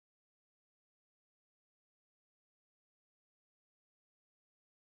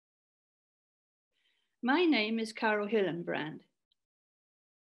My name is Carole Hillenbrand.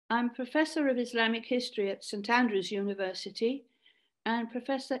 I'm Professor of Islamic History at St Andrews University and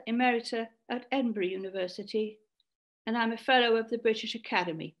Professor Emerita at Edinburgh University, and I'm a Fellow of the British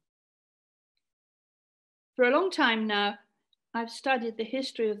Academy. For a long time now, I've studied the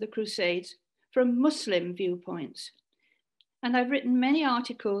history of the Crusades from Muslim viewpoints, and I've written many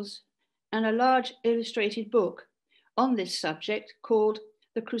articles and a large illustrated book on this subject called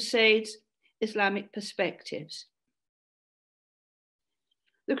The Crusades, Islamic Perspectives.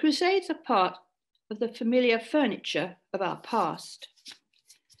 The Crusades are part of the familiar furniture of our past,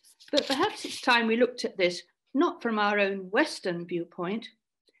 but perhaps it's time we looked at this not from our own Western viewpoint,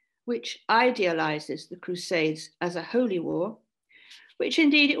 which idealizes the Crusades as a holy war, which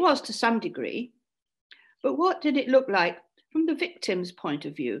indeed it was to some degree, but what did it look like from the victims' point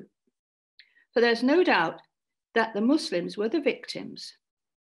of view? For there's no doubt that the Muslims were the victims.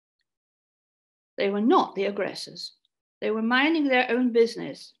 They were not the aggressors. They were minding their own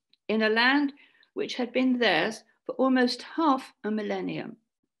business in a land which had been theirs for almost half a millennium.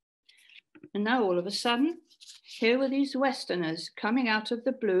 And now all of a sudden, here were these Westerners coming out of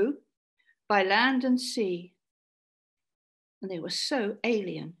the blue by land and sea. And they were so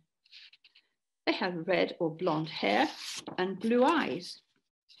alien. They had red or blonde hair and blue eyes.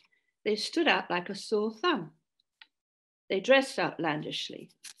 They stood out like a sore thumb. They dressed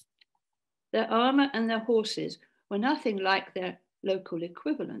outlandishly. Their armor and their horses were nothing like their local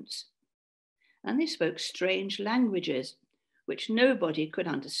equivalents. And they spoke strange languages, which nobody could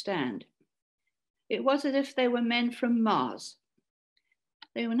understand. It was as if they were men from Mars.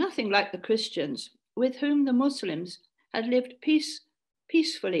 They were nothing like the Christians, with whom the Muslims had lived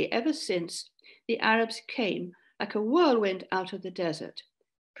peacefully ever since the Arabs came like a whirlwind out of the desert,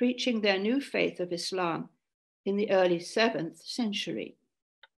 preaching their new faith of Islam in the early 7th century.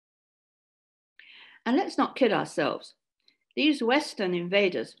 And let's not kid ourselves. These Western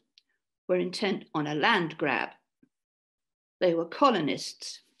invaders were intent on a land grab. They were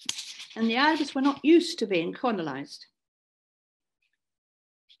colonists, and the Arabs were not used to being colonized.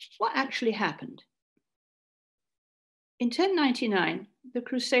 What actually happened? In 1099, the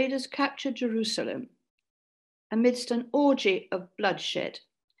Crusaders captured Jerusalem amidst an orgy of bloodshed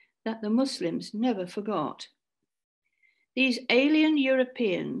that the Muslims never forgot. These alien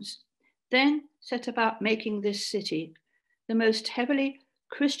Europeans then set about making this city the most heavily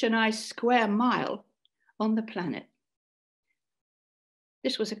Christianized square mile on the planet.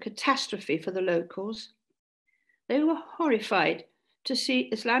 This was a catastrophe for the locals. They were horrified to see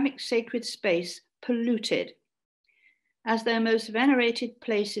Islamic sacred space polluted, as their most venerated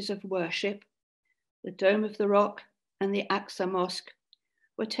places of worship, the Dome of the Rock and the Aqsa Mosque,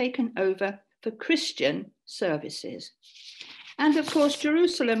 were taken over for Christian services. And of course,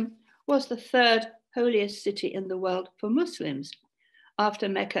 Jerusalem was the third holiest city in the world for Muslims after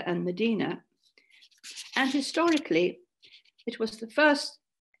Mecca and Medina. And historically, it was the first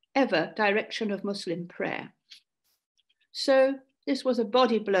ever direction of Muslim prayer. So this was a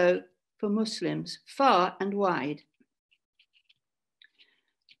body blow for Muslims far and wide.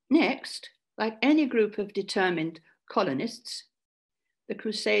 Next, like any group of determined colonists, the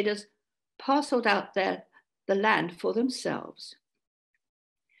Crusaders parceled out the land for themselves.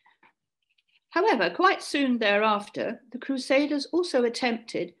 However, quite soon thereafter, the Crusaders also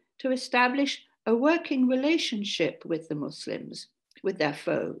attempted to establish a working relationship with the Muslims, with their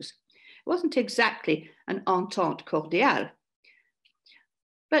foes. It wasn't exactly an entente cordiale.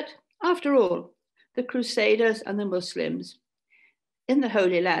 But after all, the Crusaders and the Muslims in the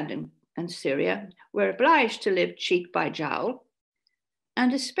Holy Land and Syria were obliged to live cheek by jowl,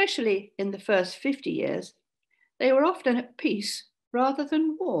 and especially in the first 50 years, they were often at peace rather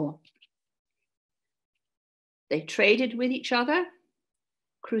than war. They traded with each other.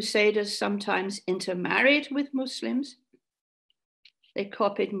 Crusaders sometimes intermarried with Muslims. They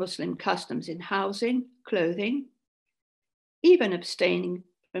copied Muslim customs in housing, clothing, even abstaining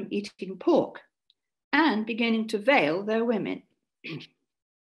from eating pork and beginning to veil their women.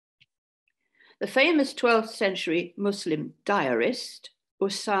 The famous 12th century Muslim diarist,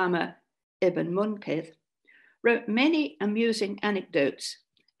 Usama ibn Munqidh, wrote many amusing anecdotes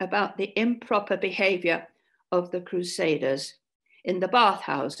about the improper behavior of the Crusaders in the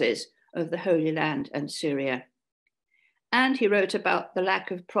bathhouses of the Holy Land and Syria. And he wrote about the lack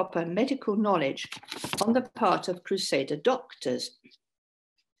of proper medical knowledge on the part of Crusader doctors.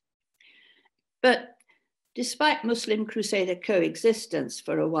 But despite Muslim Crusader coexistence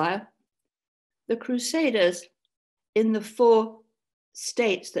for a while, the Crusaders in the 4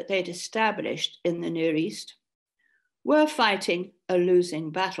 states that they'd established in the Near East were fighting a losing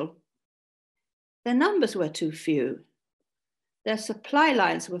battle. Their numbers were too few, their supply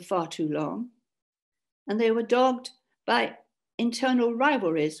lines were far too long, and they were dogged by internal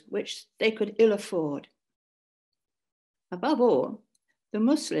rivalries which they could ill afford. Above all, the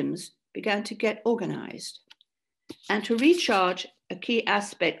Muslims began to get organized and to recharge a key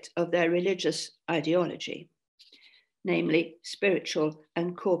aspect of their religious ideology, namely spiritual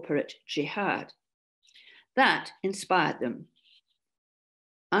and corporate jihad. That inspired them.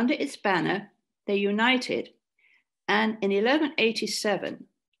 Under its banner, they united, and in 1187,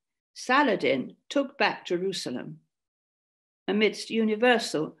 Saladin took back Jerusalem amidst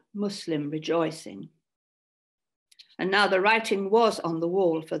universal Muslim rejoicing. And now the writing was on the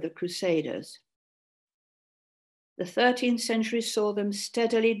wall for the Crusaders. The 13th century saw them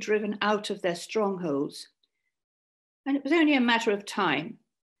steadily driven out of their strongholds, and it was only a matter of time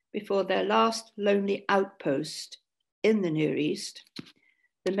before their last lonely outpost in the Near East,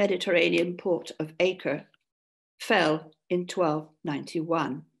 the Mediterranean port of Acre, fell in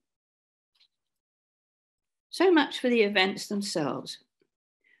 1291. So much for the events themselves.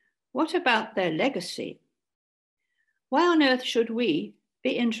 What about their legacy? Why on earth should we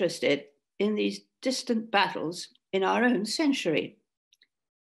be interested in these distant battles in our own century?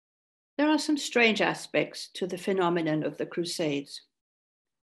 There are some strange aspects to the phenomenon of the Crusades.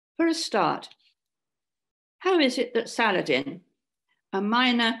 For a start, how is it that Saladin, a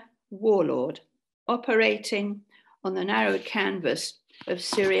minor warlord operating on the narrow canvas of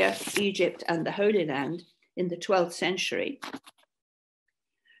Syria, Egypt, and the Holy Land in the 12th century,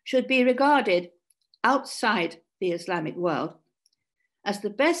 should be regarded outside the Islamic world as the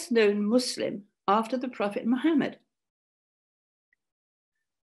best known Muslim after the Prophet Muhammad?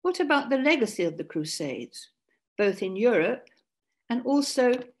 What about the legacy of the Crusades, both in Europe and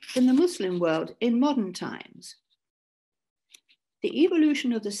also in the Muslim world in modern times? The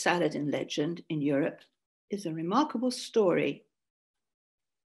evolution of the Saladin legend in Europe is a remarkable story.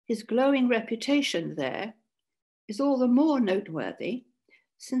 His glowing reputation there is all the more noteworthy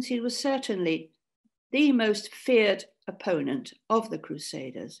since he was certainly the most feared opponent of the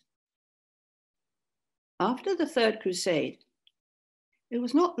Crusaders. After the Third Crusade, it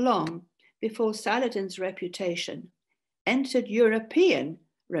was not long before Saladin's reputation entered European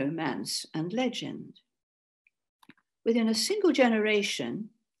romance and legend. Within a single generation,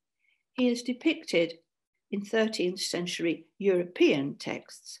 he is depicted in 13th century European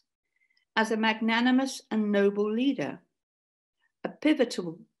texts as a magnanimous and noble leader, a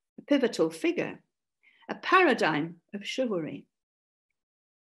pivotal figure, a paradigm of chivalry.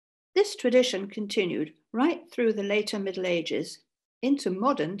 This tradition continued right through the later Middle Ages into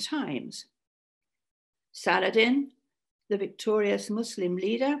modern times. Saladin, the victorious Muslim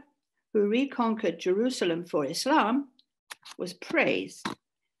leader who reconquered Jerusalem for Islam, was praised,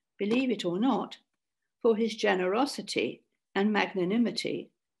 believe it or not, for his generosity and magnanimity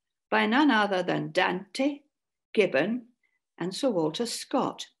by none other than Dante, Gibbon, and Sir Walter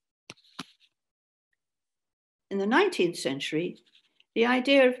Scott. In the 19th century, the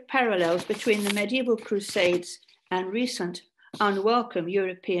idea of parallels between the medieval Crusades and recent unwelcome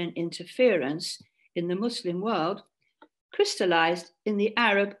European interference in the Muslim world crystallized in the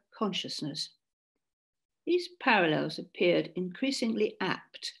Arab consciousness. These parallels appeared increasingly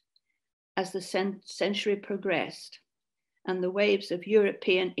apt as the century progressed and the waves of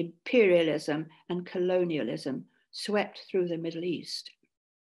European imperialism and colonialism swept through the Middle East.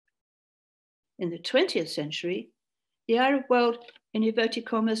 In the 20th century, the Arab world, in inverted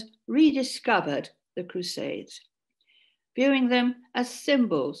commas, rediscovered the Crusades, viewing them as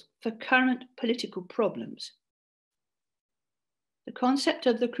symbols for current political problems. The concept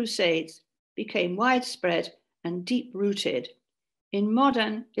of the Crusades became widespread and deep-rooted in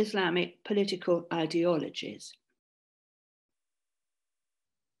modern Islamic political ideologies.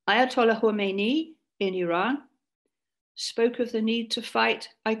 Ayatollah Khomeini in Iran spoke of the need to fight,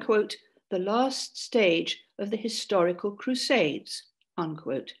 I quote, the last stage of the historical Crusades,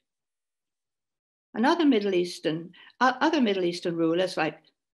 unquote. And other Middle Eastern rulers like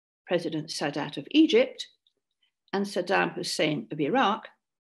President Sadat of Egypt and Saddam Hussein of Iraq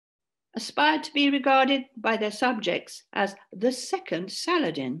aspired to be regarded by their subjects as the second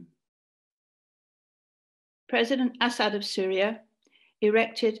Saladin. President Assad of Syria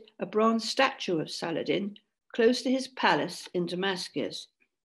erected a bronze statue of Saladin close to his palace in Damascus.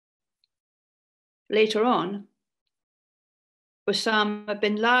 Later on, Osama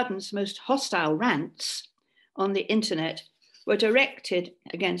bin Laden's most hostile rants on the internet were directed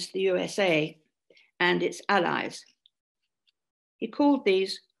against the USA and its allies. He called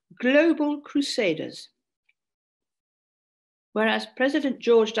these global crusaders. whereas President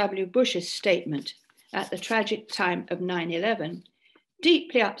George W. Bush's statement at the tragic time of 9/11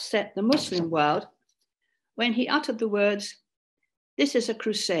 deeply upset the Muslim world when he uttered the words, "This is a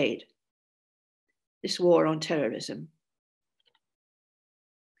crusade, this war on terrorism."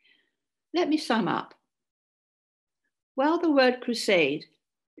 Let me sum up. While the word crusade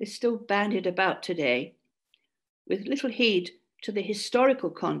is still bandied about today, with little heed to the historical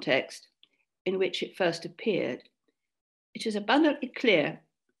context in which it first appeared, it is abundantly clear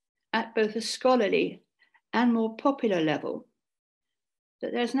at both a scholarly and more popular level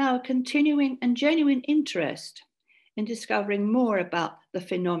that there's now a continuing and genuine interest in discovering more about the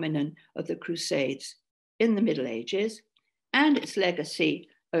phenomenon of the Crusades in the Middle Ages and its legacy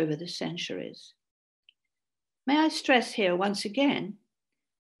over the centuries. May I stress here once again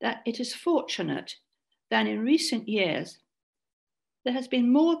that it is fortunate that in recent years there has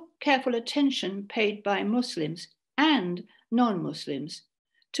been more careful attention paid by Muslims and non-Muslims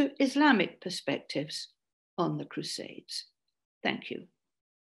to Islamic perspectives on the Crusades. Thank you.